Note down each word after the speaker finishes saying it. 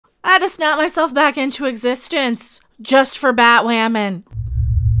I had to snap myself back into existence just for Batwoman.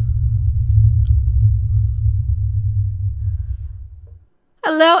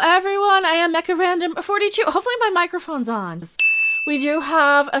 Hello everyone, I am Mecha Random 42. Hopefully my microphone's on. We do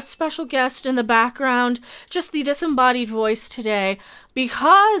have a special guest in the background, just the disembodied voice today,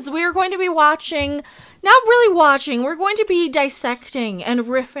 because we are going to be watching, not really watching, we're going to be dissecting and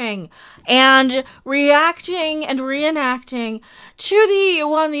riffing and reacting and reenacting to the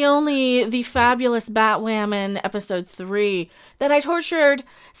one, the only, the fabulous Batwoman episode 3 that I tortured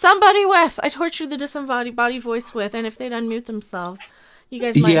somebody with. I tortured the disembodied body voice with, and if they'd unmute themselves. You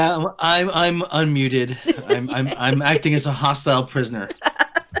guys might... Yeah, I'm unmuted. I'm acting as a hostile prisoner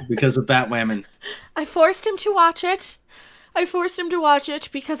because of Batwoman. I forced him to watch it. I forced him to watch it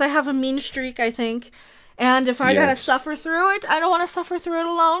because I have a mean streak, I think. And if I gotta suffer through it, I don't want to suffer through it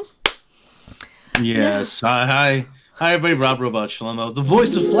alone. Yes. Hi everybody, Robb Robot Shlomo, the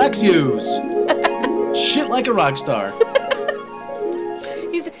voice of Flex Use. Shit like a rock star.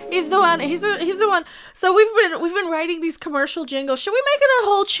 He's the one. He's the one. So we've been writing these commercial jingles. Should we make it a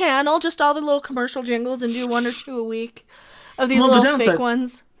whole channel, just all the little commercial jingles, and do 1 or 2 a week of these little fake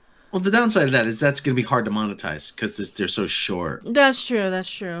ones? Well, the downside of that is that's going to be hard to monetize because they're so short. That's true.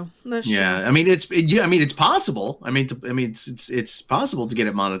 That's true. That's true. Yeah, I mean it's possible. It's possible to get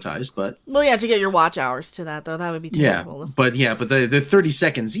it monetized, but well, yeah, to get your watch hours to that though, that would be terrible. But they're 30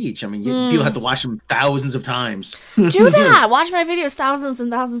 seconds each. I mean, people have to watch them thousands of times. Do that. Watch my videos thousands and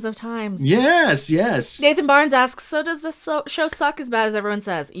thousands of times. Yes, yes. Nathan Barnes asks, so does this show suck as bad as everyone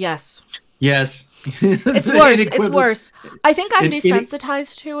says? Yes. Yes. It's worse. It's worse. I think I'm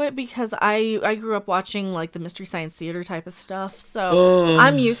desensitized to it because I grew up watching like the Mystery Science Theater type of stuff. So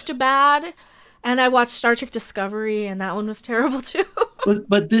I'm used to bad. And I watched Star Trek Discovery and that one was terrible too.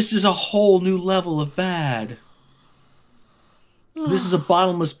 but this is a whole new level of bad. This is a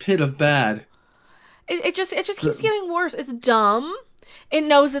bottomless pit of bad. It just keeps getting worse. It's dumb. It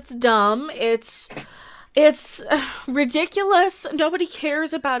knows it's dumb. It's ridiculous. Nobody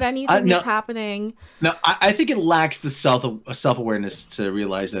cares about anything that's happening. No, I think it lacks the self-awareness to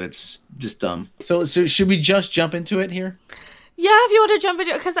realize that it's just dumb. So should we just jump into it here? Yeah, if you want to jump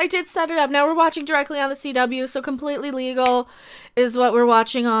into it, because I did set it up. Now we're watching directly on the CW, so completely legal is what we're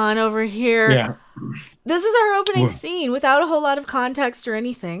watching on over here. Yeah. This is our opening scene without a whole lot of context or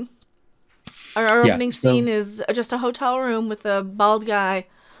anything. Our opening scene is just a hotel room with a bald guy.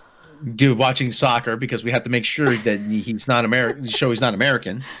 Dude watching soccer because we have to make sure that he's not American. Show he's not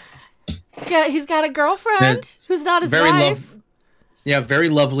American. Yeah, he's got a girlfriend who's not his wife. Very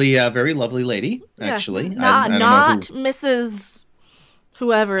lovely lady. Actually, not Mrs.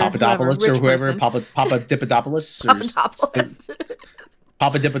 Whoever, Papadopoulos or whoever, Papa Dippadopoulos.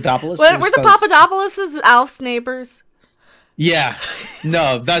 Papa Dippadopoulos. Were the Papadopoulos Alf's neighbors? Yeah,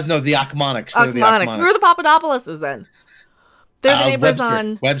 no, the Achmonics. Achmonics. Who are the Papadopoulos then? They're the neighbors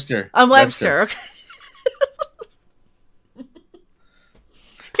on Webster. On Webster.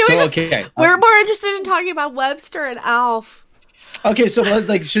 Okay. We're more interested in talking about Webster and Alf. Okay, so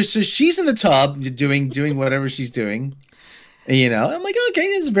so she's in the tub doing whatever she's doing. You know, I'm like, okay,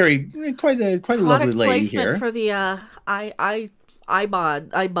 it's quite a lovely lady here. For the iPods.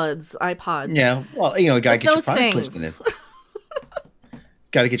 Yeah, well, you know, gotta get your product placement in.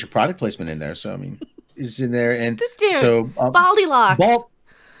 Got to get your product placement in there. So I mean. Is in there and this dude, so Baldy Locks.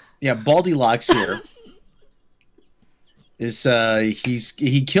 Baldy Locks here is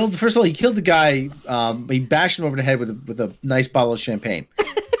he killed the guy. He bashed him over the head with a nice bottle of champagne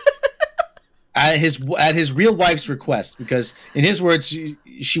at his real wife's request, because in his words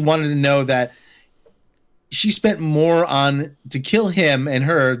she wanted to know that she spent more to kill him and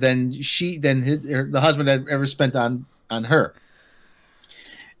her than the husband had ever spent on her,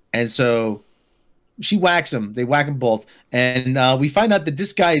 and so. She whacks him. They whack them both. And we find out that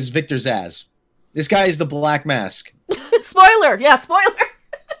this guy is Victor Zsasz. This guy is the Black Mask. Spoiler. Yeah, spoiler.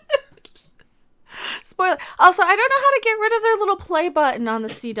 Spoiler. Also, I don't know how to get rid of their little play button on the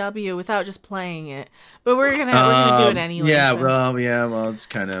CW without just playing it. But we're gonna do it anyway. Yeah, so. Well, it's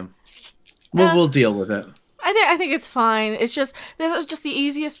kind of... We'll deal with it. I think it's fine. It's just, this is just the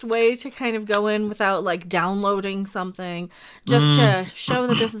easiest way to kind of go in without like downloading something, just to show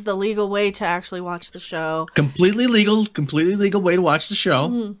that this is the legal way to actually watch the show. Completely legal way to watch the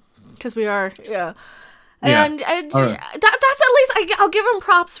show. Because we are, yeah. And that's at least, I'll give him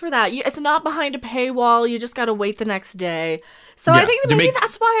props for that. It's not behind a paywall. You just got to wait the next day. So I think that maybe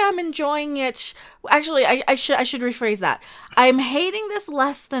that's why I'm enjoying it. Actually, I should rephrase that. I'm hating this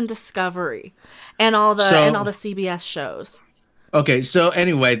less than Discovery and all the CBS shows. Okay, so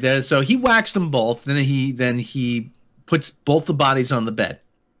anyway, so he whacks them both. Then he puts both the bodies on the bed.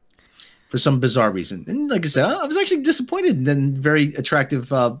 for some bizarre reason. And like I said, I was actually disappointed. And then very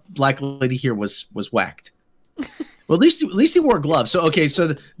attractive black lady here was whacked. Well, at least he wore gloves. So okay,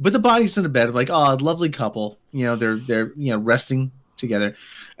 so but the body's in the bed, like, oh, lovely couple. You know, they're resting together,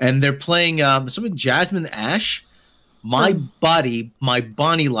 and they're playing something Jasmine Ash. My body, my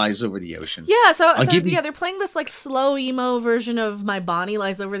Bonnie lies over the ocean. Yeah, they're playing this like slow emo version of My Bonnie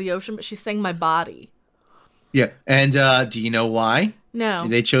Lies Over the Ocean, but she's saying My Body. Yeah, and do you know why? No.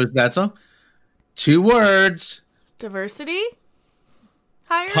 They chose that song. 2 words. Diversity.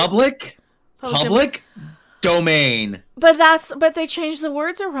 Higher. Public domain. But they changed the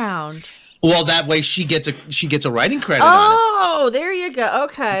words around. Well, that way she gets a writing credit on it. Oh, there you go.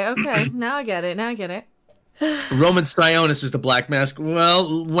 Okay. Now I get it. Roman Sionis is the Black Mask.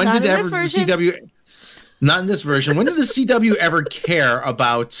 Well, when did the CW? Not in this version. When did the CW ever care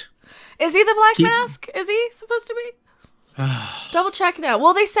about? Is he the Black Mask? Is he supposed to be? Double check now.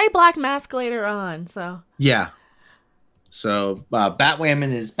 Well, they say Black Mask later on, so. Yeah. So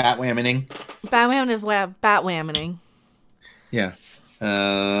Batwoman is Batwamening. Batwoman is Batwamening. Yeah.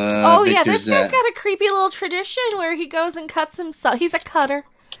 This guy's got a creepy little tradition where he goes and cuts himself. He's a cutter.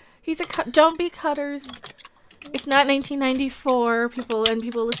 Don't be cutters. It's not 1994.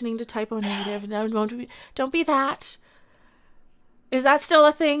 People listening to Typo Negative. No, don't be that. Is that still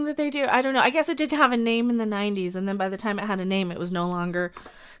a thing that they do? I don't know. I guess it did have a name in the 90s, and then by the time it had a name, it was no longer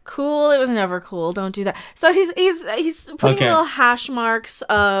cool. It was never cool. Don't do that. So he's putting little hash marks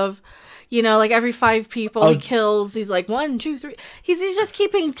of, like every 5 people he kills, he's like 1, 2, 3. He's just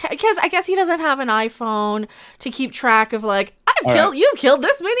keeping, because I guess he doesn't have an iPhone to keep track of like, you've killed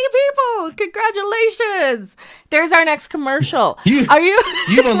this many people. Congratulations. There's our next commercial. You've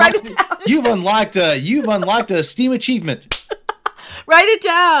unlocked a Steam achievement. Write it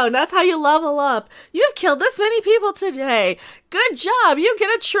down. That's how you level up. You've killed this many people today. Good job. You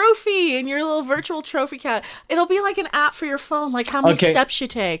get a trophy in your little virtual trophy count. It'll be like an app for your phone, like how many steps you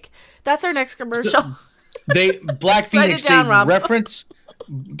take. That's our next commercial. So, Black Phoenix,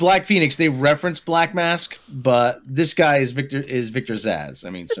 Black Phoenix, they reference Black Mask, but this guy is Victor Zsasz. I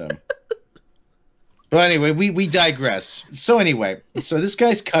mean, so. But anyway, we digress. So anyway, this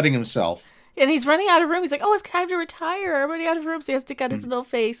guy's cutting himself. And he's running out of room. He's like, oh, it's time to retire. I'm running out of room, so he has to cut his little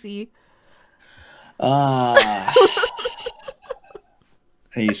facey.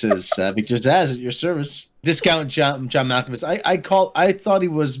 He says, Victor Zsasz at your service. Discount John Malkovich. I thought he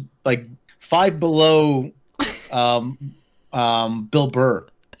was like 5 below Bill Burr.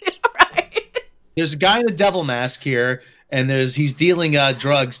 Right. There's a guy in a devil mask here, and he's dealing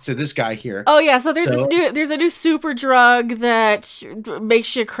drugs to this guy here. Oh yeah, so there's a new super drug that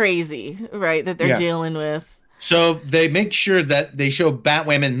makes you crazy, right? That they're dealing with. So they make sure that they show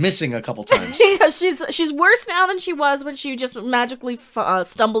Batwoman missing a couple times. Yeah, she's worse now than she was when she just magically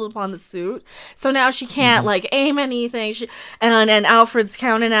stumbled upon the suit. So now she can't like aim anything. And Alfred's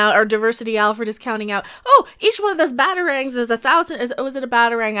counting out, or Diversity Alfred is counting out. Oh, each one of those batarangs is 1,000. Was it a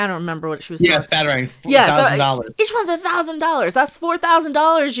batarang? I don't remember what she was. Yeah, batarang. $1,000. So each one's $1,000. That's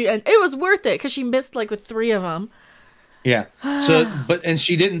 $4,000. And it was worth it because she missed like with 3 of them. Yeah. So, and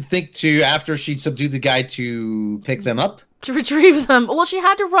she didn't think to, after she subdued the guy, to pick them up? To retrieve them. Well, she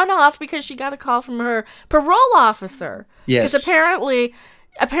had to run off because she got a call from her parole officer. Yes. Because apparently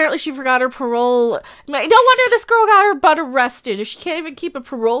she forgot her parole. No wonder this girl got her butt arrested if she can't even keep a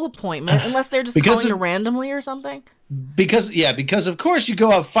parole appointment unless they're just calling her randomly or something. Because of course you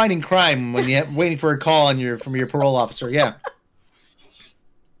go out fighting crime when you're waiting for a call from your parole officer. Yeah.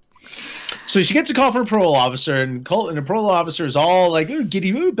 So she gets a call from a parole officer, and the parole officer is all like, "Ooh,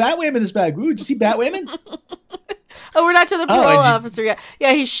 giddy! Ooh, Batwoman is back! Ooh, did you see Batwoman?" Oh, we're not to the parole officer yet.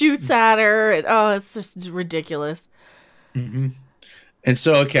 Yeah, he shoots at her, and it's just ridiculous. Mm-hmm. And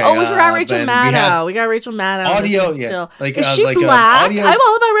so, okay. Oh, we forgot Rachel Maddow. We got Rachel Maddow. Audio, still. Is she black? I'm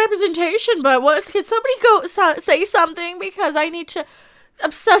all about representation, but can somebody go say something, because I need to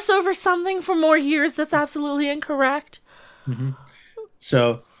obsess over something for more years that's absolutely incorrect. Mm-hmm.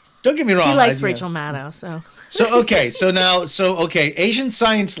 So. Don't get me wrong. He likes Rachel Maddow, so. Asian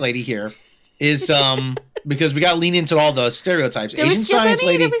science lady here is because we got to lean into all those stereotypes. Asian science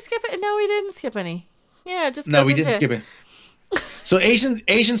lady. Did we skip it? No, we didn't skip any. Yeah, just no, we didn't skip it. So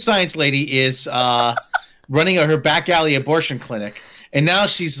Asian science lady is running her back alley abortion clinic, and now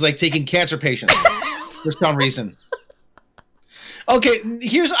she's like taking cancer patients for some reason. Okay,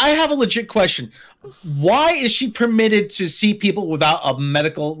 I have a legit question. Why is she permitted to see people without a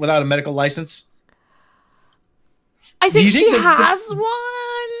medical license? I think she has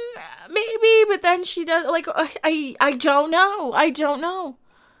one, maybe, but then she does. Like, I don't know. I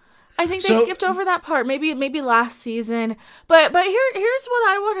I think they skipped over that part. Maybe last season. But here's what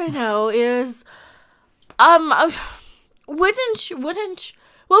I want to know is, wouldn't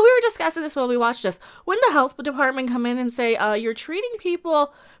well, we were discussing this while we watched this. Wouldn't the health department come in and say, you're treating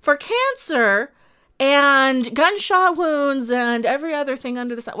people for cancer and gunshot wounds and every other thing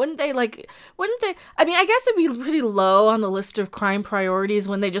under the sun? Wouldn't they, I mean, I guess it'd be pretty low on the list of crime priorities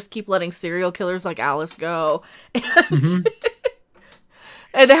when they just keep letting serial killers like Alice go. And,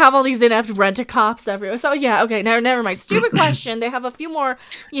 and they have all these inept rent-a-cops everywhere. So, yeah, okay, never mind. Stupid question. They have a few more,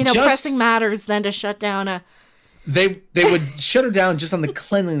 pressing matters than to shut down a... They would shut her down just on the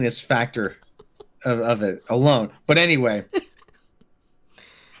cleanliness factor of it alone. But anyway,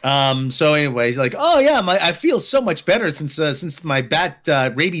 so anyways, like, oh yeah, I feel so much better since my bat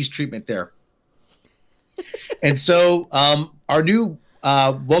rabies treatment there. And so our new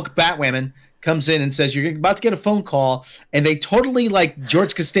woke Batwoman comes in and says, you're about to get a phone call, and they totally like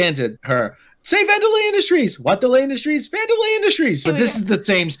George Costanza her. Say Vandelay Industries. What Delay Industries? Vandelay Industries. So this is the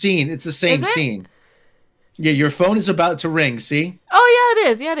same scene. It's the same scene. Yeah, your phone is about to ring, see? Oh, yeah, it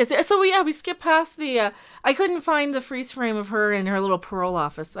is. Yeah, it is. So, we skipped past the... I couldn't find the freeze frame of her in her little parole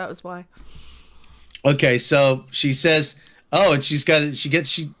office. That was why. Okay, so she says... Oh, and she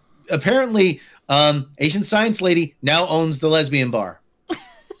apparently, Asian science lady now owns the lesbian bar.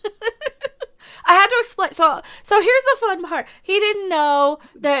 I had to explain. So here's the fun part. He didn't know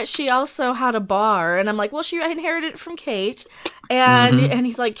that she also had a bar. And I'm like, well, she inherited it from Kate. And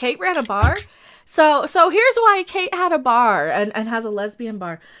he's like, Kate ran a bar? So here's why Kate had a bar and has a lesbian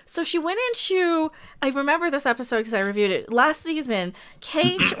bar. So she went into, I remember this episode because I reviewed it last season.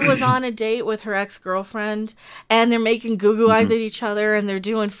 Kate was on a date with her ex-girlfriend, and they're making goo-goo eyes at each other, and they're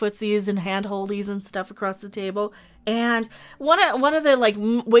doing footsies and hand-holdies and stuff across the table. And one of the like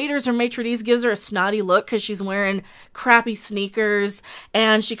waiters or maitre d's gives her a snotty look because she's wearing crappy sneakers,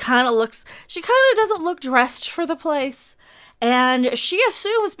 and she kind of doesn't look dressed for the place. And she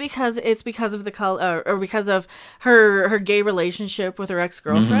assumes because of the color or because of her gay relationship with her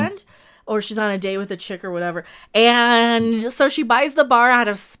ex-girlfriend, or she's on a date with a chick or whatever. And so she buys the bar out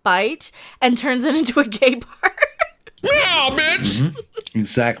of spite and turns it into a gay bar. Yeah, bitch.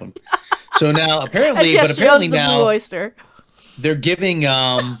 Exactly. So now apparently now oyster. They're giving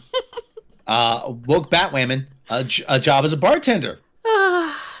woke Batwoman a job as a bartender.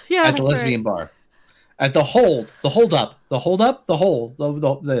 Yeah, at the lesbian bar. At the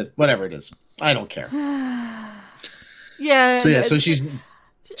whatever it is. I don't care. Yeah. So she's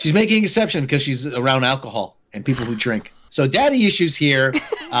making an exception because she's around alcohol and people who drink. So daddy issues here.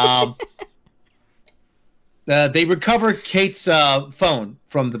 They recover Kate's phone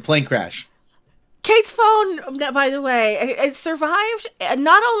from the plane crash. Kate's phone, by the way, it survived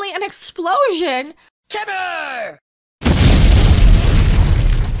not only an explosion,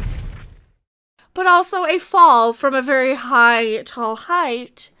 but also a fall from a very tall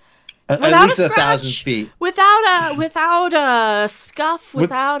height. At least 1,000 feet. Without a scuff,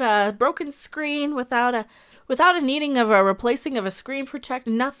 without a broken screen, without a needing of a replacing of a screen protect,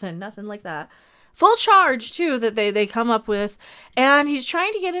 nothing like that. Full charge too that they come up with, and he's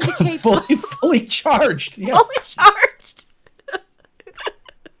trying to get into Kate's fully charged. Yeah. Fully charged.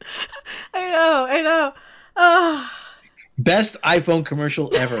 I know. Best iPhone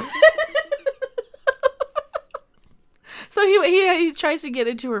commercial ever. So he tries to get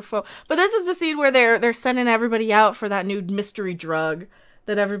into her phone, but this is the scene where they're sending everybody out for that new mystery drug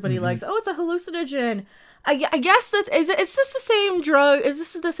that everybody likes. Oh, it's a hallucinogen. I guess that is this the same drug? Is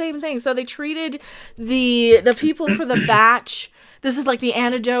this the same thing? So they treated the people for the batch. This is like the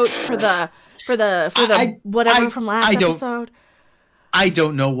antidote for the whatever from last episode. I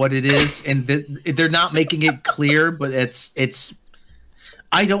don't know what it is, and they're not making it clear. But it's.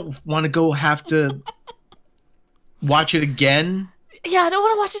 I don't want to have to watch it again. Yeah, I don't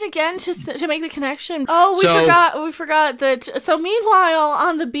want to watch it again to make the connection. Oh, we forgot that. So meanwhile,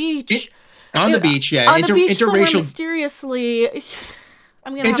 on the beach. On the beach, yeah. On the beach, interracial mysteriously.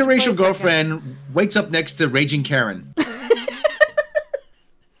 Interracial girlfriend wakes up next to Raging Karen.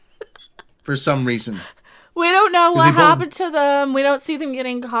 For some reason. We don't know what happened to them. We don't see them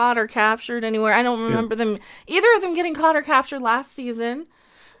getting caught or captured anywhere. I don't remember them, either of them getting caught or captured last season.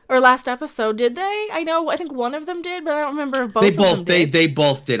 Or last episode, did they? I think one of them did, but I don't remember if both of them did. They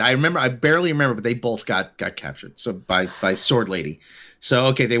both did. I barely remember, but they both got captured. So by Sword Lady. So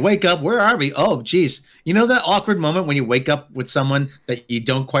okay, they wake up. Where are we? Oh, geez. You know that awkward moment when you wake up with someone that you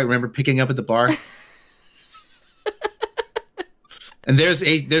don't quite remember picking up at the bar? And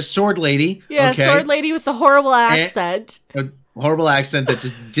there's Sword Lady. Yeah, okay? Sword Lady with the horrible accent. Horrible accent that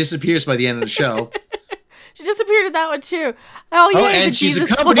just disappears by the end of the show. She disappeared in that one too. Oh yeah, and she's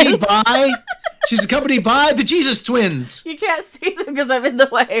accompanied by the Jesus twins. You can't see them because I'm in the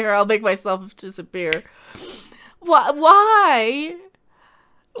way, or I'll make myself disappear. Why?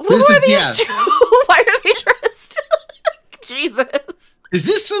 Who are these two? Why are they dressed? Jesus. Is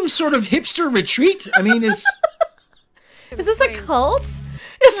this some sort of hipster retreat? I mean, is this a cult?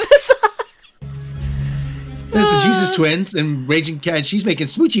 Is this? There's the Jesus twins and Raging Cat. She's making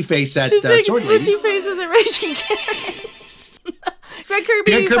smoochy face at She's making Sword smoochy Lady. faces at Raging Cat. Greg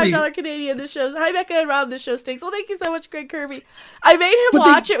Kirby, $5 Canadian. This shows. Hi, Becca and Rob. This show stinks. Well, thank you so much, Greg Kirby. I made him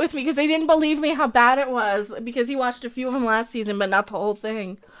watch it with me because they didn't believe me how bad it was because he watched a few of them last season, but not the whole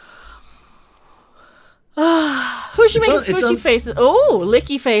thing. Who's she making smoochy faces? Oh,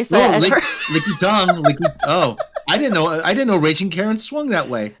 licky face. Licky tongue. Oh, I didn't know Raging Karen swung that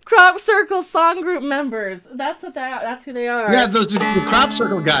way. Crop Circle song group members. That's what they are. That's who they are. Yeah, those are the Crop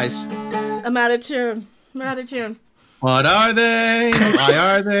Circle guys. I'm out of tune. What are they? Why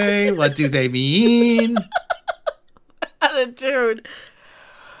are they? What do they mean? Attitude.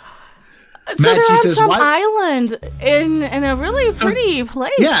 So Matt, they're she on says, some island in a really pretty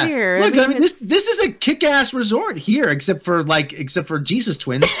place here. Look, I mean this is a kick-ass resort here, except for Jesus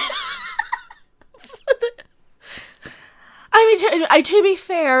twins. I mean, to be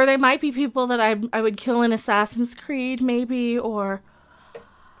fair, there might be people that I would kill in Assassin's Creed, maybe, or.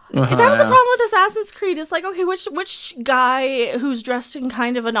 That was the problem with Assassin's Creed. It's like, okay, which guy who's dressed in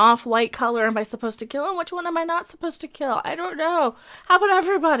kind of an off-white color am I supposed to kill, and which one am I not supposed to kill? I don't know. How about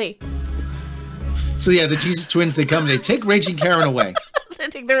everybody? So yeah, the Jesus twins, they come, they take Raging Karen away. They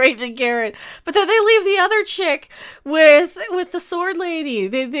take the Raging Karen, but then they leave the other chick with the sword lady.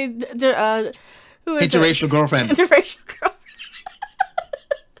 Who is Interracial girlfriend. Interracial girlfriend.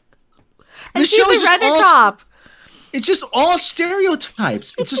 And This she's show is a rent-a-cop. It's just all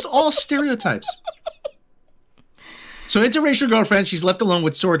stereotypes. So interracial girlfriend, she's left alone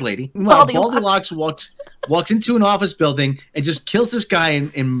with Sword Lady. Well, Baldylocks walks into an office building and just kills this guy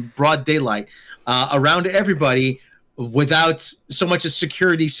in broad daylight around everybody without so much as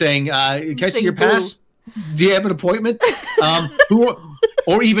security saying, can I see your pass? Do you have an appointment?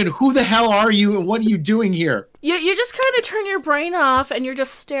 Or even, who the hell are you and what are you doing here? You just kind of turn your brain off and you're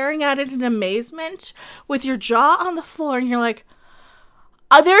just staring at it in amazement with your jaw on the floor, and you're like,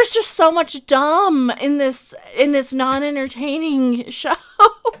 there's just so much dumb in this non-entertaining show.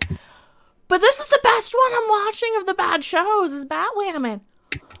 But this is the best one I'm watching of the bad shows, is Batwoman.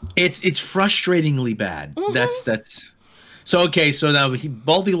 It's frustratingly bad. Mm-hmm. That's so okay. So now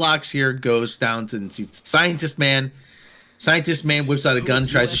Baldylocks here goes down to see Scientist Man. Scientist Man whips out a gun,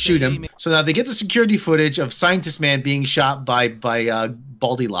 tries to shoot him. So now they get the security footage of Scientist Man being shot by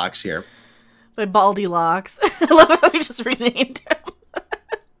Baldylocks here. By Baldylocks. I love how we just renamed him.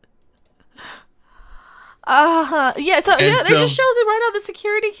 They just shows it right on the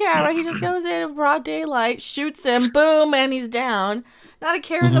security camera. He just goes in broad daylight, shoots him, boom, and he's down. Not a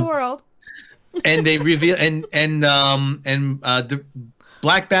care in the world. And they reveal the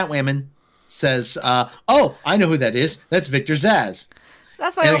Black Batwoman says, "Oh, I know who that is. That's Victor Zsasz.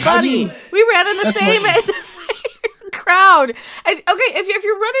 That's my old buddy. We ran in the same crowd. And okay, if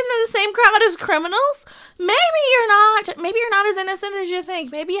you're running in the same crowd as criminals, maybe you're not as innocent as you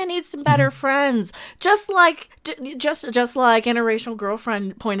think. Maybe you need some better friends. Just like interracial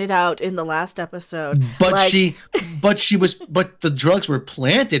girlfriend pointed out in the last episode. But the drugs were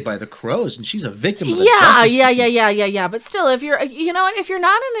planted by the crows, and she's a victim of the justice system. Yeah. But still, if you're not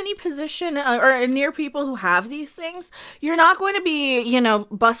in any position or near people who have these things, you're not going to be,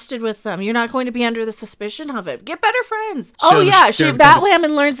 busted with them. You're not going to be under the suspicion of it. Get better friends. So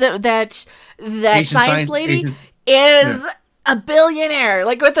Batwoman learns that science lady is a billionaire,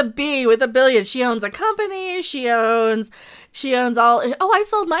 like with a billion. She owns a company. She owns all. Oh, I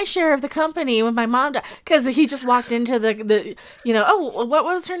sold my share of the company when my mom died, because he just walked into what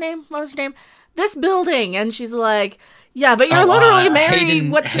was her name? This building, and she's like, yeah, but you're literally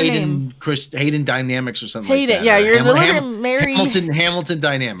married. What's her name? Hayden Dynamics or something. Hayden, like that. Yeah, you're literally married. Hamilton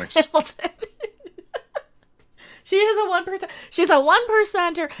Dynamics. Hamilton. She is a 1%. She's a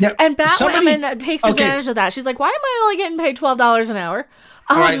 1%er, and Batwoman takes advantage of that. She's like, "Why am I only getting paid $12 an hour?"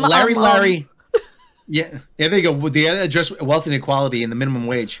 All right, Larry. Yeah, there you go. With the address wealth inequality and the minimum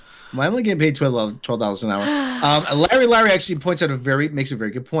wage, why am I only getting paid $12 an hour? Larry actually makes a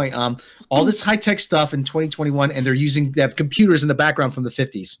very good point. All this high tech stuff in 2021, and they have computers in the background from the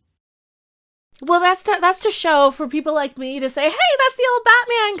 50s. Well, that's to show for people like me to say, hey, that's the old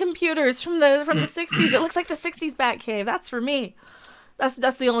Batman computers from the 60s. It looks like the 60s Batcave. That's for me. That's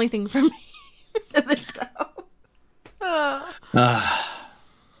the only thing for me in the show.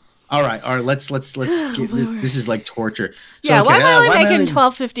 All right. Let's get this is like torture. So, yeah, okay, why am I only why am I making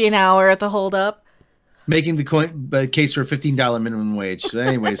 $12.50 an hour at the holdup? making the case for a $15 minimum wage? So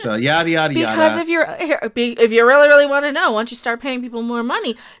anyway, so yada yada Because yada. if you really want to know, once you start paying people more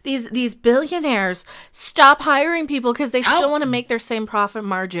money, these billionaires stop hiring people because they still want to make their same profit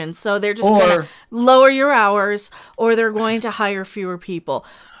margin. So they're just going to lower your hours, or they're going to hire fewer people.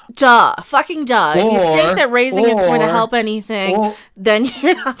 Fucking duh. If you think that raising it's going to help anything, then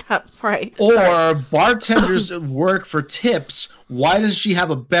you're not that bright. Or bartenders work for tips. Why does she have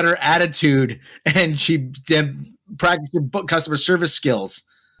a better attitude and she practices customer service skills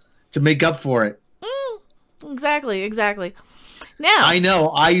to make up for it? Exactly. Now I know.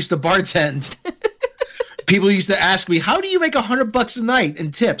 I used to bartend. People used to ask me, "How do you make $100 a night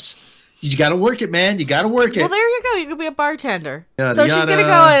in tips?" You got to work it, man. You got to work it. Well, there you go. You could be a bartender. Yada, so she's yada. gonna go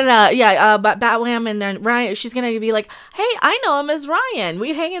and Batwoman and Ryan. She's gonna be like, "Hey, I know him as Ryan.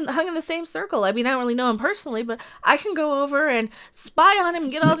 We hung in the same circle. I mean, I don't really know him personally, but I can go over and spy on him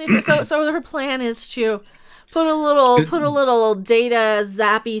and get all the info." So her plan is to put a little data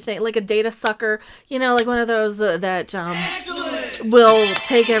zappy thing, like a data sucker. You know, like one of those that will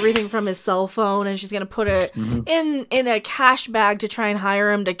take everything from his cell phone, and she's gonna put it in a cash bag to try and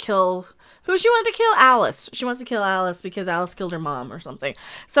hire him to kill. Who she wanted to kill? Alice. She wants to kill Alice because Alice killed her mom or something.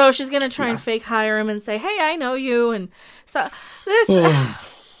 So she's gonna try and fake hire him and say, "Hey, I know you." And so this,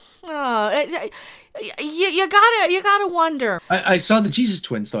 you gotta wonder. I saw the Jesus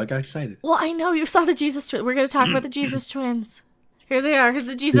twins, though. I got excited. Well, I know you saw the Jesus twins. We're gonna talk about the Jesus twins. Here they are. Here's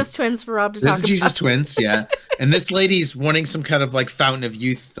the Jesus twins for Rob to talk about. There's the Jesus twins, yeah. And this lady's wanting some kind of like fountain of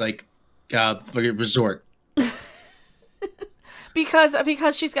youth, like resort.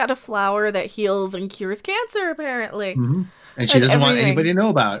 Because she's got a flower that heals and cures cancer, apparently. And she doesn't want anybody to know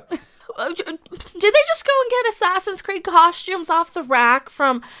about it. Did they just go and get Assassin's Creed costumes off the rack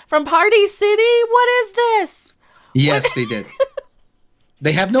from Party City? What is this? Yes, they did.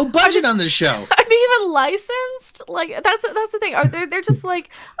 They have no budget on this show. Are they even licensed? Like that's the thing. They're just like,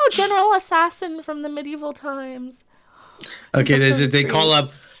 oh, General Assassin from the medieval times. Okay, they call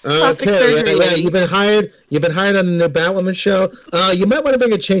up. Plastic surgery. Yeah, you've been hired. You've been hired on the new Batwoman show. You might want to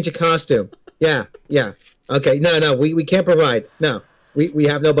bring a change of costume. Yeah. Okay, no, we can't provide. No, we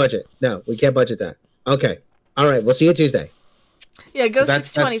have no budget. No, we can't budget that. Okay, all right, we'll see you Tuesday. Yeah, Go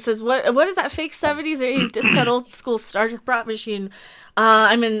 620 says, what is that fake 70s or 80s discount old school Star Trek prop machine?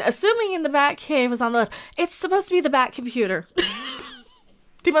 Assuming in the Bat Cave was on the left. It's supposed to be the Bat computer.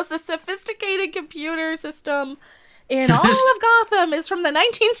 The most sophisticated computer system in all of Gotham is from the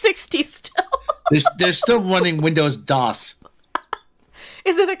 1960s still. They're still running Windows DOS.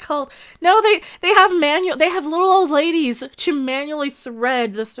 Is it a cult? No, they have little old ladies to manually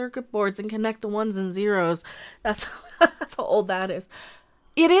thread the circuit boards and connect the ones and zeros. That's how old that is.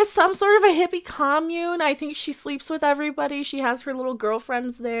 It is some sort of a hippie commune. I think she sleeps with everybody. She has her little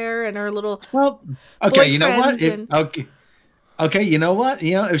girlfriends there and her little okay, you know what? Okay, you know what?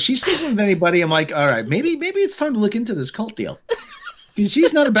 If she's sleeping with anybody, I'm like, all right, maybe it's time to look into this cult deal. Because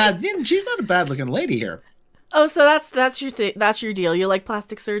she's not a bad looking lady here. Oh, so that's your thing. That's your deal. You like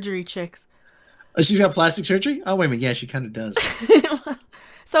plastic surgery chicks. Oh, she's got plastic surgery? Oh, wait a minute. Yeah, she kind of does.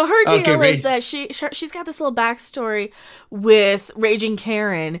 So her deal is that she's got this little backstory with Raging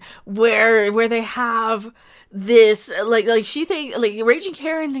Karen, where they have this like Raging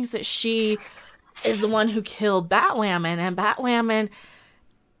Karen thinks that she is the one who killed Batwoman, and Batwoman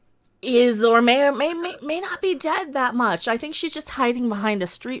is or may not be dead that much. I think she's just hiding behind a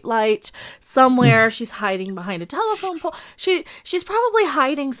streetlight somewhere. She's hiding behind a telephone pole. She's probably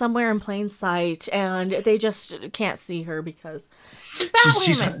hiding somewhere in plain sight, and they just can't see her because she's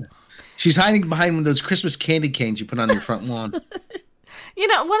Batwoman. She's hiding behind one of those Christmas candy canes you put on your front lawn.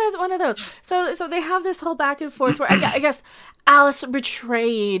 One of those. So they have this whole back and forth where I guess Alice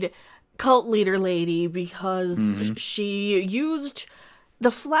betrayed cult leader lady because she used the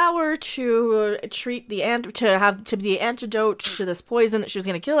flower to treat the antidote to this poison that she was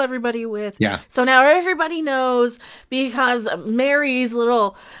going to kill everybody with. Yeah. So now everybody knows because Mary's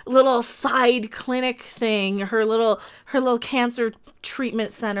little side clinic thing, her little cancer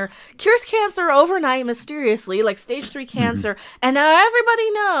treatment center cures cancer overnight mysteriously, like stage 3 cancer. And now everybody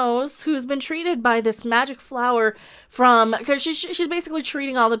knows who's been treated by this magic flower because she's basically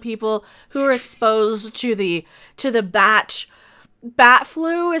treating all the people who are exposed to the bat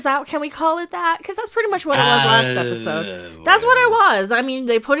flu. Can we call it that? Because that's pretty much what it was last episode. That's what it was. I mean,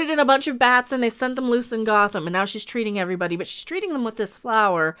 they put it in a bunch of bats and they sent them loose in Gotham, and now she's treating everybody, but she's treating them with this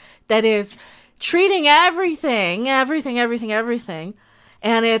flower that is treating everything. And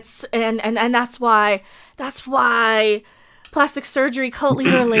it's and that's why plastic surgery cult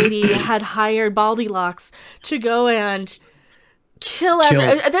leader lady had hired Baldylocks to go and kill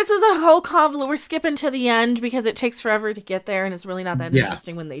everyone. This is a whole convoluted. We're skipping to the end because it takes forever to get there, and it's really not that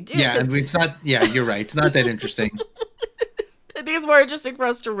interesting when they do. Yeah, and it's not. Yeah, you're right. It's not that interesting. I think it's more interesting for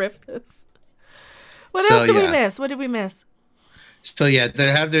us to riff this. What else did we miss? What did we miss? So yeah,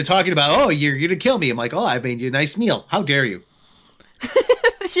 they're talking about, oh, you're gonna kill me. I'm like, oh, I made you a nice meal. How dare you?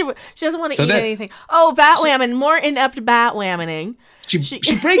 she doesn't want to eat anything. Oh, Batwoman, more inept Batwhammening.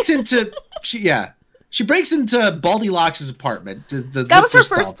 She breaks into She breaks into Baldylocks' apartment. That was her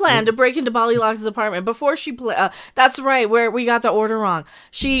first plan, to break into Baldylocks' apartment before she that's right, where we got the order wrong.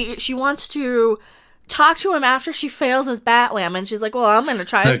 She wants to talk to him after she fails as Batwoman. She's like, well, I'm going to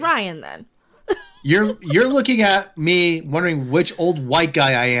try as Ryan then. You're looking at me wondering which old white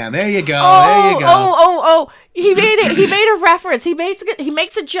guy I am. There you go. Oh, there you go. Oh. He made it. He made a reference. He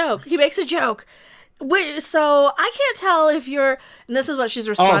makes a joke. Wait, so I can't tell if you're, and this is what she's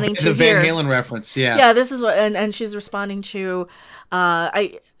responding to the Van here. Halen reference, yeah. Yeah, this is what, and she's responding to,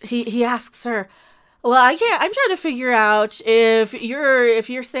 he asks her, well, I'm trying to figure out if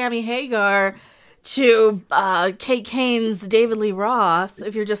you're Sammy Hagar to Kate Kane's David Lee Roth,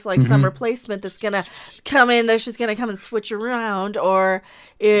 if you're just like some replacement that's gonna come in, that's just gonna come and switch around, or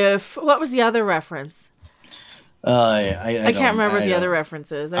what was the other reference? I can't remember the other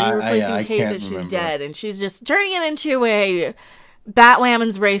references. Are you replacing Kate that she's dead, and she's just turning it into a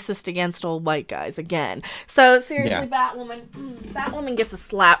Batwoman's racist against old white guys again? So seriously, Batwoman gets a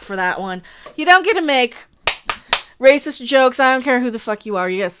slap for that one. You don't get to make racist jokes. I don't care who the fuck you are.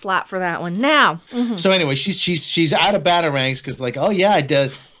 You get a slap for that one. Now. So anyway, she's out of batarangs because like, oh yeah, I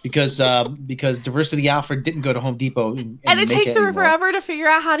did. Because Diversity Alfred didn't go to Home Depot. And it takes her forever to figure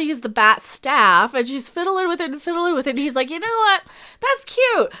out how to use the bat staff, and she's fiddling with it. And he's like, you know what? That's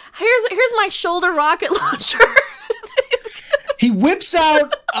cute. Here's my shoulder rocket launcher. He whips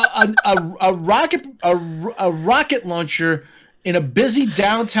out a rocket launcher in a busy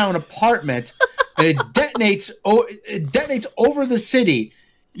downtown apartment, and it detonates over the city.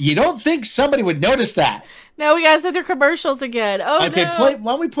 You don't think somebody would notice that? Now we gotta say their commercials again. Oh, okay, no. why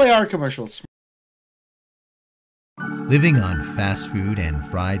don't we play our commercials? Living on fast food and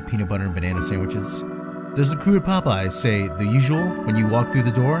fried peanut butter and banana sandwiches? Does the crew at Popeyes say the usual when you walk through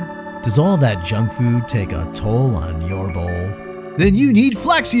the door? Does all that junk food take a toll on your bowl? Then you need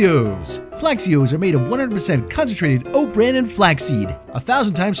Flaxios! Flaxios are made of 100% concentrated oat bran and flaxseed,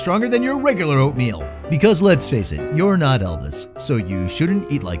 1,000 times stronger than your regular oatmeal. Because let's face it, you're not Elvis, so you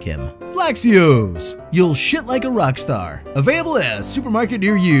shouldn't eat like him. Flaxios! You'll shit like a rock star. Available at a supermarket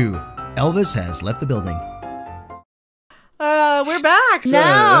near you. Elvis has left the building. We're back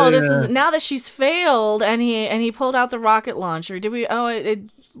now. Now that she's failed, and he pulled out the rocket launcher. Did we? Oh, it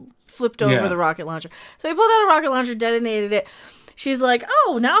flipped over the rocket launcher. So he pulled out a rocket launcher, detonated it. She's like,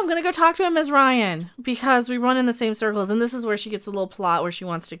 oh, now I'm going to go talk to him as Ryan because we run in the same circles. And this is where she gets a little plot where she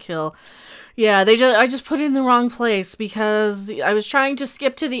wants to kill. Yeah, I just put it in the wrong place because I was trying to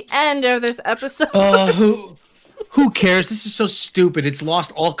skip to the end of this episode. Who cares? This is so stupid. It's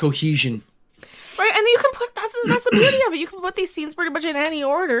lost all cohesion. Right, and you can put, that's the beauty of it. You can put these scenes pretty much in any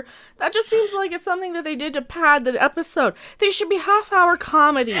order. That just seems like it's something that they did to pad the episode. They should be half-hour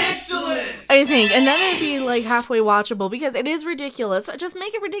comedies. Excellent! I think, and then it'd be like halfway watchable because it is ridiculous. So just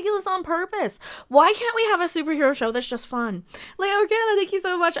make it ridiculous on purpose. Why can't we have a superhero show that's just fun? Leo Organa, thank you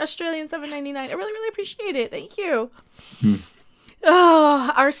so much. Australian $7.99. I really, really appreciate it. Thank you.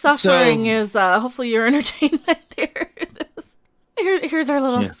 Oh, our suffering is hopefully your entertainment here. Here's our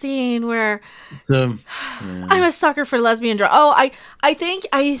little scene where I'm a sucker for lesbian drama. Oh, I think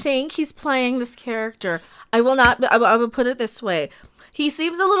he's playing this character. I will put it this way. He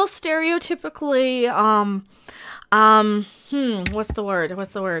seems a little stereotypically what's the word?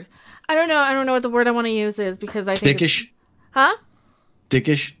 I don't know what the word I want to use is because I think dickish. Huh?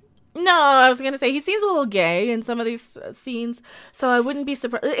 Dickish. No, I was going to say he seems a little gay in some of these scenes, so I wouldn't be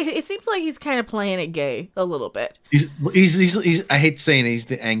surprised. It seems like he's kind of playing it gay a little bit. He's I hate saying he's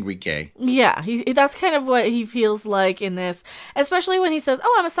the angry gay. Yeah, that's kind of what he feels like in this, especially when he says,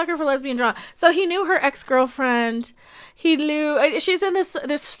 "Oh, I'm a sucker for lesbian drama." So he knew her ex-girlfriend. He knew she's in this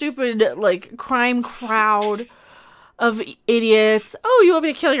stupid like crime crowd of idiots. Oh, you want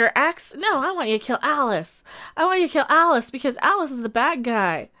me to kill your ex? No, I want you to kill Alice. I want you to kill Alice because Alice is the bad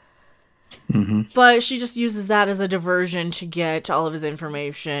guy. But she just uses that as a diversion to get all of his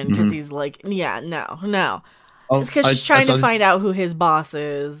information because he's like, no. It's because she's trying to find out who his boss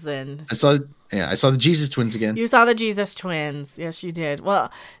is. And I saw the Jesus twins again. You saw the Jesus twins. Yes, you did.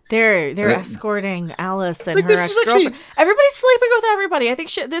 Well, they're escorting Alice and her ex-girlfriend. Everybody's sleeping with everybody. I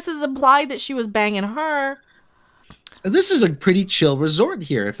think this is implied that she was banging her. This is a pretty chill resort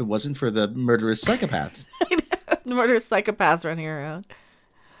here if it wasn't for the murderous psychopaths. The murderous psychopaths running around.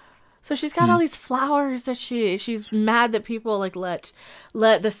 So she's got all these flowers that she's mad that people like let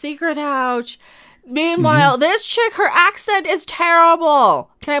the secret out. Meanwhile, this chick, her accent is terrible.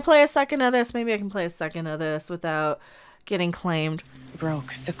 Can I play a second of this? Maybe I can play a second of this without getting claimed.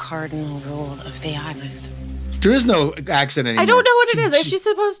 Broke the cardinal rule of the island. There is no accent anymore. I don't know what it is. Is she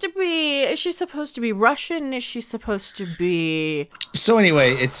supposed to be? Is she supposed to be Russian? Is she supposed to be? So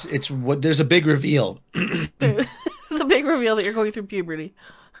anyway, it's what there's a big reveal. It's a big reveal that you're going through puberty.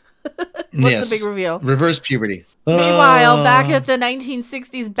 What's the big reveal? Reverse puberty. Meanwhile, back at the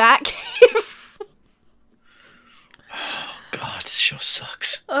 1960s Batcave. Oh God, this show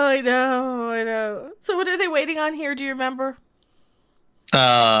sucks. I know. So what are they waiting on here? Do you remember?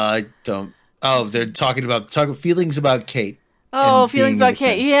 I don't. Oh, they're talking feelings about Kate. Oh, feelings about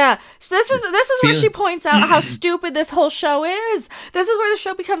Kate. Yeah. So this is where she points out how stupid this whole show is. This is where the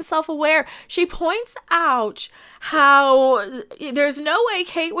show becomes self-aware. She points out how there's no way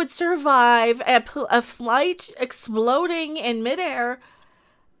Kate would survive a flight exploding in midair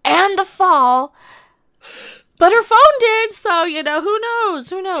and the fall. But her phone did, so, who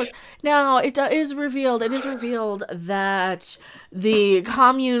knows? Now, it is revealed that the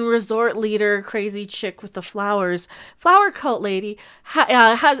commune resort leader, crazy chick with the flowers, flower cult lady,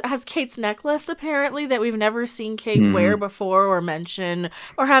 has Kate's necklace, apparently, that we've never seen Kate wear before or mention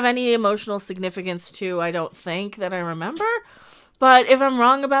or have any emotional significance to, I don't think, that I remember. But if I'm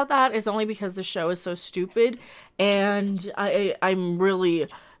wrong about that, it's only because the show is so stupid, and I'm really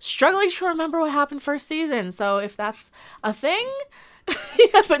struggling to remember what happened first season. So if that's a thing,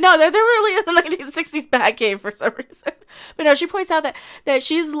 yeah, but no, they're really in the 1960s Batcave for some reason. But no, she points out that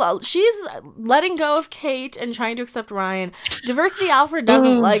she's letting go of Kate and trying to accept Ryan. Diversity Alfred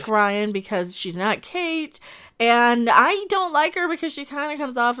doesn't like Ryan because she's not Kate. And I don't like her because she kind of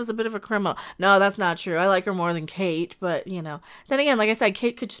comes off as a bit of a criminal. No, that's not true. I like her more than Kate. But, Then again, like I said,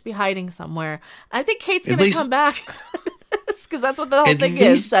 Kate could just be hiding somewhere. I think Kate's going to come back. Because that's what the whole thing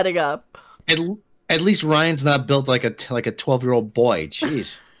is setting up. At least Ryan's not built like a 12-year-old boy.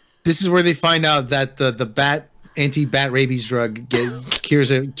 Jeez. This is where they find out that the anti-bat rabies drug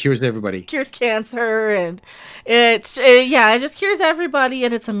cures everybody. Cures cancer, and it just cures everybody,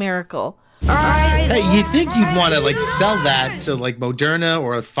 and it's a miracle. Hey, you think you'd want to sell that to Moderna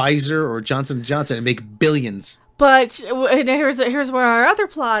or Pfizer or Johnson & Johnson and make billions? But here's where our other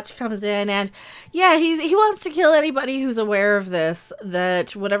plot comes in, and yeah, he wants to kill anybody who's aware of this.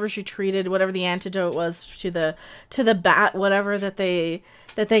 That whatever she treated, whatever the antidote was to the bat, whatever that they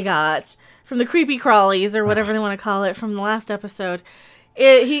got from the creepy crawlies or whatever they want to call it from the last episode,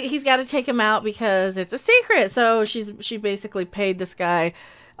 he's got to take him out because it's a secret. So she basically paid this guy.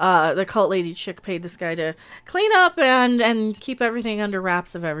 The cult lady chick paid this guy to clean up and keep everything under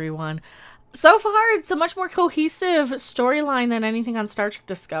wraps of everyone. So far, it's a much more cohesive storyline than anything on Star Trek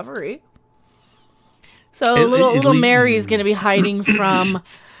Discovery. So little Mary's going to be hiding from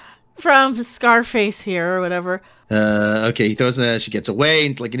Scarface here or whatever. Okay, he throws it. She gets away,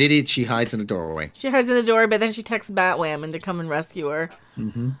 and like an idiot, she hides in the doorway. She hides in the door, but then she texts Batwoman to come and rescue her.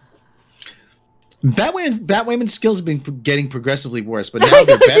 Mm-hmm. Batwoman's skills have been getting progressively worse, but now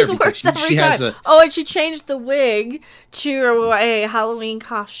they're better she's worse because every time. And she changed the wig to a Halloween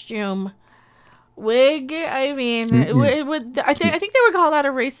costume. Wig? I mean, I think they would call that a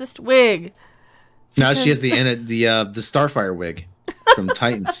racist wig. Now she has the Starfire wig from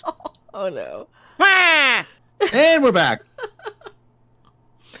Titans. Oh no! And we're back.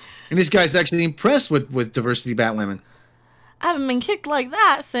 And this guy's actually impressed with diversity Batwomen. I haven't been kicked like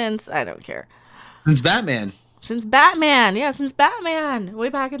that since I don't care. Since Batman. Since Batman, way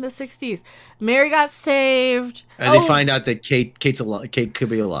back in the 60s. Mary got saved. And they find out that Kate's alive. Kate could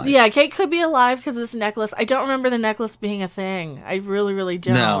be alive. Yeah, Kate could be alive because of this necklace. I don't remember the necklace being a thing. I really, really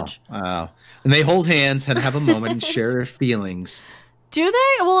don't. No. Wow. And they hold hands and have a moment and share their feelings. Do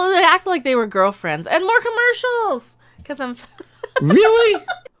they? Well, they act like they were girlfriends. And more commercials. Because I'm... Really?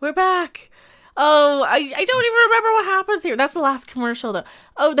 We're back. Oh, I don't even remember what happens here. That's the last commercial, though.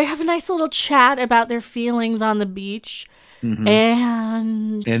 Oh, they have a nice little chat about their feelings on the beach. Mm-hmm.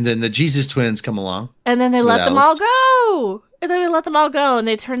 And then the Jesus twins come along. And then they let them all go. And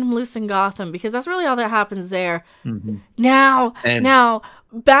they turn them loose in Gotham because that's really all that happens there. Mm-hmm. Now,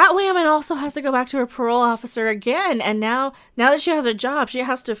 Batwoman also has to go back to her parole officer again. And now that she has a job, she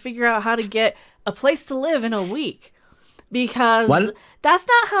has to figure out how to get a place to live in a week. Because that's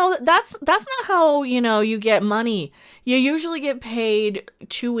not how you get money. You usually get paid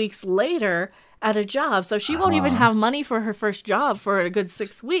 2 weeks later at a job, so she won't even have money for her first job for a good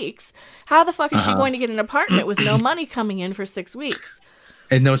 6 weeks. How the fuck is she going to get an apartment with no money coming in for 6 weeks?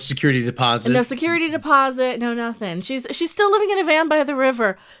 And no security deposit. And no security deposit, no nothing. She's still living in a van by the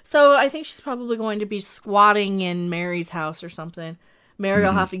river, so I think she's probably going to be squatting in Mary's house or something. Mary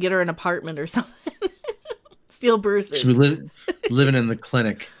will have to get her an apartment or something. Steal Bruce's. She'll be living in the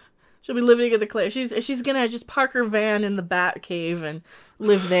clinic. She'll be living in the clinic. She's gonna just park her van in the Bat Cave and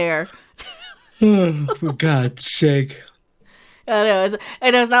live there. For God's sake. I know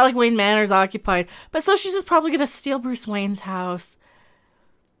it's not like Wayne Manor's occupied, but so she's just probably gonna steal Bruce Wayne's house.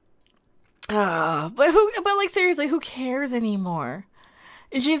 But like seriously, who cares anymore?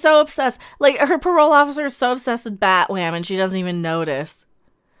 She's so obsessed. Like her parole officer is so obsessed with Batwoman, she doesn't even notice.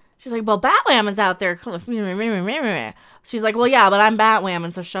 She's like, well, Batwoman's out there. She's like, well, yeah, but I'm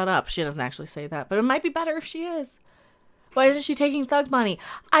Batwoman, so shut up. She doesn't actually say that, but it might be better if she is. Why isn't she taking thug money?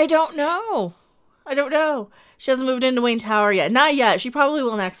 I don't know. She hasn't moved into Wayne Tower yet. Not yet. She probably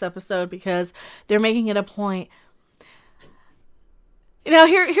will next episode because they're making it a point. You know,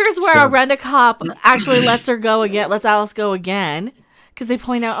 here's where Rent-A-Cop actually lets Alice go again. Because they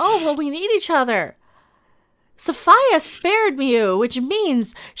point out, oh, well, we need each other. Sophia spared you, which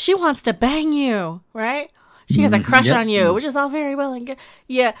means she wants to bang you, right? She has a crush on you, which is all very well and good.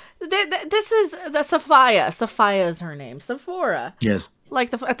 Yeah, this is the Sophia. Sophia is her name. Sephora. Yes.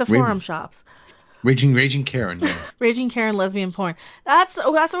 Like at the forum shops. Raging Karen. Yeah. Raging Karen lesbian porn. That's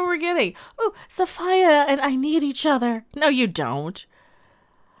what we're getting. Oh, Sophia and I need each other. No, you don't.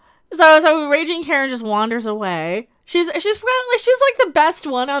 So Raging Karen just wanders away. She's like the best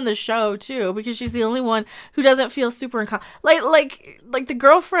one on the show too, because she's the only one who doesn't feel super like the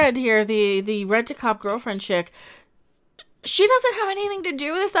girlfriend here, the Rent-A-Cop girlfriend chick. She doesn't have anything to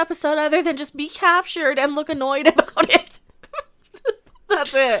do with this episode other than just be captured and look annoyed about it.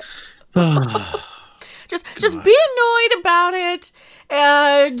 That's it. just be annoyed about it.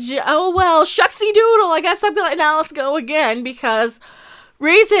 And oh well, shucksy doodle. I guess I'm letting Alice go again because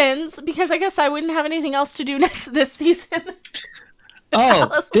I guess I wouldn't have anything else to do this season.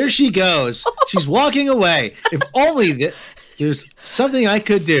 Oh, there she goes. She's walking away. If only there's something I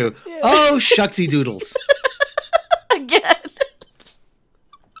could do. Yeah. Oh, shucksy doodles. Again.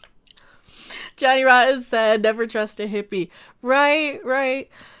 Johnny Rotten said, never trust a hippie. Right.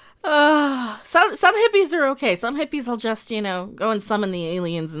 Some hippies are okay. Some hippies will just, go and summon the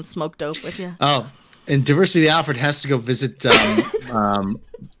aliens and smoke dope with you. Oh. And Diversity Alfred has to go visit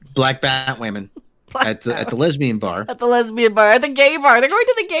Black Batwomen at the lesbian bar. At the lesbian bar, at the gay bar. They're going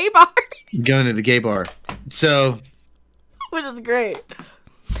to the gay bar. Going to the gay bar. So, which is great.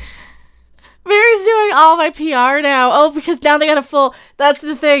 Mary's doing all my PR now. Oh, because now they got a full. That's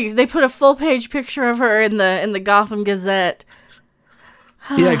the thing. They put a full page picture of her in the Gotham Gazette.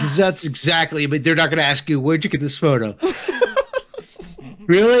 Yeah, because that's exactly. But they're not going to ask you, where'd you get this photo?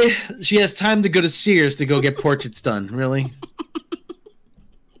 Really? She has time to go to Sears to go get portraits done. Really?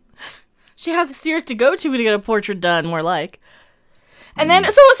 She has a Sears to go to get a portrait done, more like. And then, so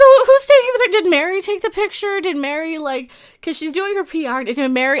who's taking the picture? Did Mary take the picture? Did Mary, because she's doing her PR, did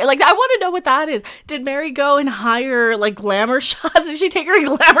Mary, I want to know what that is. Did Mary go and hire, glamour shots? Did she take her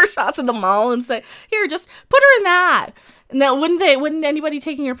glamour shots in the mall and say, here, just put her in that? And then wouldn't anybody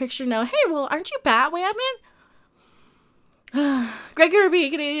taking your picture know, hey, well, aren't you Batwoman? Greg Irby,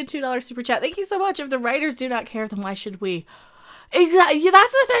 Canadian $2 super chat. Thank you so much. If the writers do not care, then why should we? Exactly.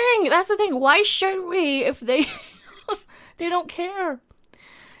 That's the thing. Why should we if they they don't care?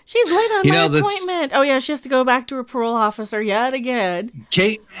 She's late on my appointment. Oh yeah, she has to go back to her parole officer yet again.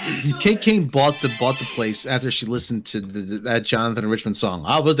 Kate King bought the place after she listened to that Jonathan Richman song.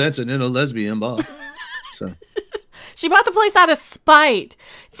 I was dancing in a lesbian bar. So. She bought the place out of spite.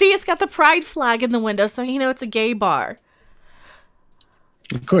 See, it's got the pride flag in the window, so you know it's a gay bar.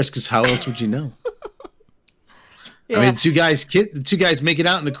 Of course, because how else would you know? Yeah. I mean, the two guys make it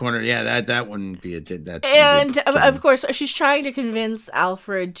out in the corner. Yeah, that wouldn't be that. And of course, she's trying to convince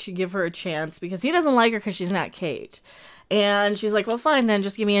Alfred to give her a chance because he doesn't like her because she's not Kate. And she's like, well, fine, then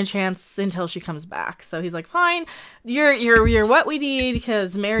just give me a chance until she comes back. So he's like, fine, you're what we need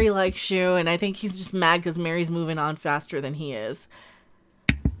because Mary likes you. And I think he's just mad because Mary's moving on faster than he is.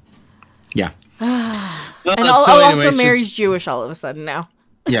 Yeah. And also Mary's Jewish all of a sudden now.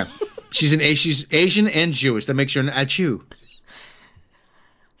 Yeah. She's Asian and Jewish. That makes her an Achu.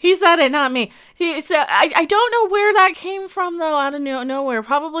 He said it, not me. He said, I don't know where that came from, though, out of nowhere.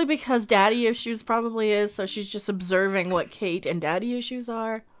 Probably because daddy issues probably is, so she's just observing what Kate and daddy issues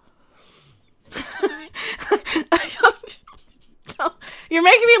are. I don't. You're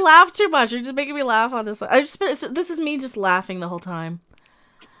making me laugh too much. You're just making me laugh on this. This is me just laughing the whole time.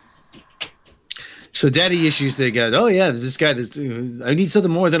 So daddy issues, they got, oh yeah, this guy is, I need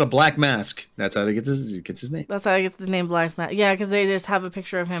something more than a black mask. That's how he gets his name. That's how he gets the name Black Mask. Yeah, because they just have a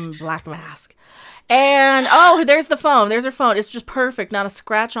picture of him, Black Mask. And, oh, there's the phone. There's her phone. It's just perfect. Not a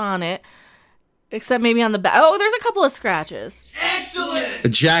scratch on it. Except maybe on the back. Oh, there's a couple of scratches. Excellent! A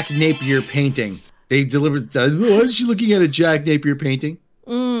Jack Napier painting. They delivered, why is she looking at a Jack Napier painting?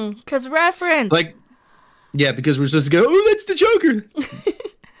 Because reference. Like, yeah, because we're supposed to go, oh, that's the Joker.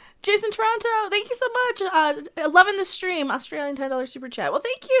 Jason Toronto, thank you so much. Loving the stream. Australian $10 super chat. Well,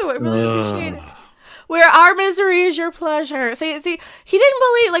 thank you. I really appreciate it. Where our misery is your pleasure. See, he didn't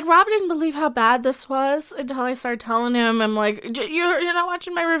believe, like, Rob didn't believe how bad this was until I started telling him. I'm like, you're not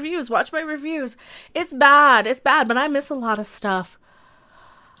watching my reviews. Watch my reviews. It's bad. It's bad, but I miss a lot of stuff.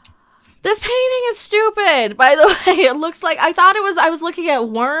 This painting is stupid, by the way. It looks like, I was looking at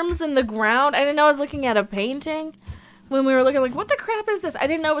worms in the ground. I didn't know I was looking at a painting. When we were looking, like, what the crap is this? I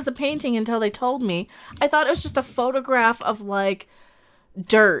didn't know it was a painting until they told me. I thought it was just a photograph of, like,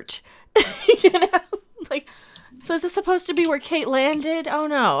 dirt. You know? Like, so is this supposed to be where Kate landed? Oh,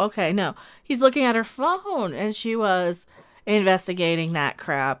 no. Okay, no. He's looking at her phone, and she was investigating that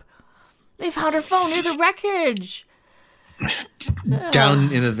crap. They found her phone near the wreckage.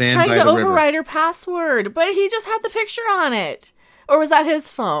 Down in a van trying by to the river. override her password, but he just had the picture on it. Or was that his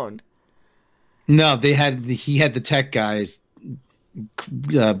phone? No, he had the tech guys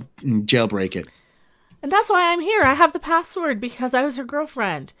jailbreak it. And that's why I'm here. I have the password because I was her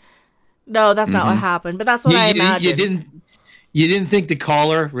girlfriend. No, that's not what happened, but that's what I imagined. You didn't think to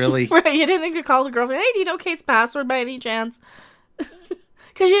call her, really? Right, you didn't think to call the girlfriend. Hey, do you know Kate's password by any chance?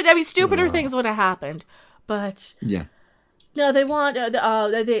 Because stupider things would have happened. But yeah. No, they want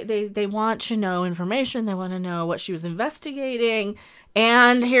they want to know information. They want to know what she was investigating.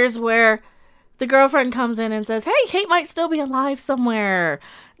 And here's where the girlfriend comes in and says, "Hey, Kate might still be alive somewhere."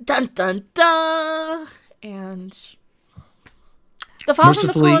 Dun dun dun. And the fall from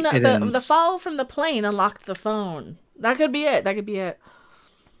the phone, the fall from the plane unlocked the phone. That could be it. That could be it.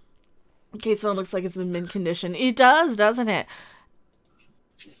 Kate's phone looks like it's in mint condition. It does, doesn't it?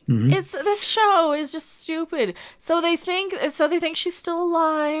 Mm-hmm. This show is just stupid. So they think she's still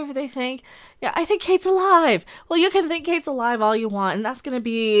alive. They think, yeah, I think Kate's alive. Well, you can think Kate's alive all you want, and that's gonna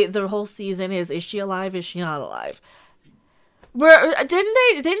be the whole season. Is she alive? Is she not alive? Didn't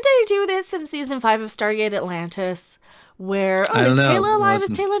they do this in season 5 of Stargate Atlantis? Where is Taylor alive?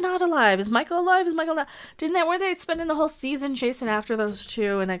 Is Taylor not alive? Is Michael alive? Is Michael not? Weren't they spending the whole season chasing after those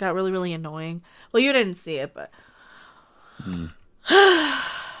two, and that got really, really annoying? Well, you didn't see it, but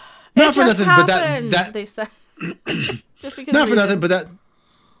not for nothing, but that they said just because not for nothing, but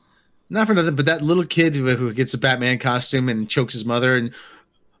that little kid who gets a Batman costume and chokes his mother and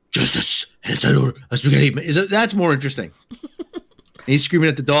justice and it's a spaghetti. That's more interesting. And he's screaming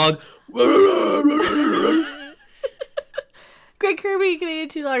at the dog. Greg Kirby, Canadian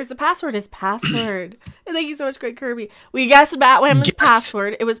 $2. The password is password. Thank you so much, Greg Kirby. We guessed Batwoman's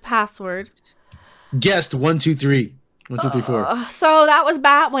password. It was password. Guessed 1, 2, 3. 1, 2, 3, 4. So that was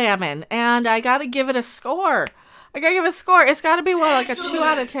Batwoman, and I gotta give it a score. It's gotta be like a 2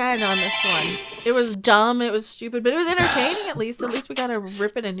 out of 10 on this one. It was dumb, it was stupid, but it was entertaining at least. At least we gotta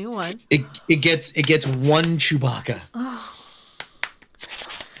rip it a new one. It gets one Chewbacca. Oh.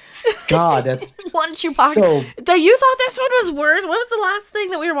 God, that's one Chewbacca. So... You thought this one was worse? What was the last thing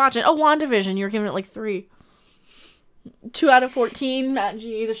that we were watching? Oh, WandaVision. You were giving it like 3. 2 out of 14. Matt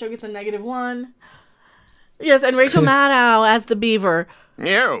G. The show gets a -1. Yes, and Rachel Maddow as the Beaver.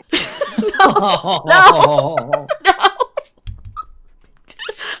 No. No.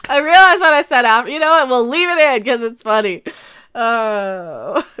 I realized what I said after. You know what? We'll leave it in because it's funny.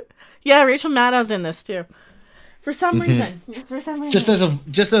 Oh. Yeah, Rachel Maddow's in this too. For some reason. Just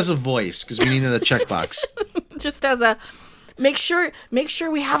as a voice, because we need another checkbox. Just as a make sure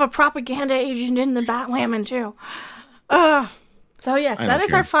we have a propaganda agent in the Batwoman too. So yes, that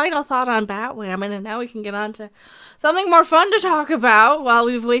is our final thought on Batwoman, and now we can get on to something more fun to talk about while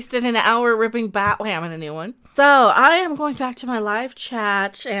we've wasted an hour ripping Batwoman a new one. So I am going back to my live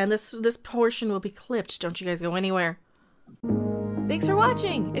chat, and this portion will be clipped. Don't you guys go anywhere. Thanks for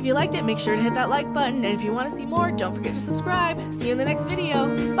watching. If you liked it, make sure to hit that like button, and if you want to see more, don't forget to subscribe. See you in the next video.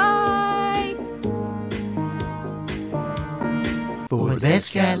 Bye! For the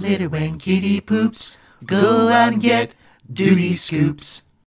best cat litter when kitty poops, go out and get duty scoops.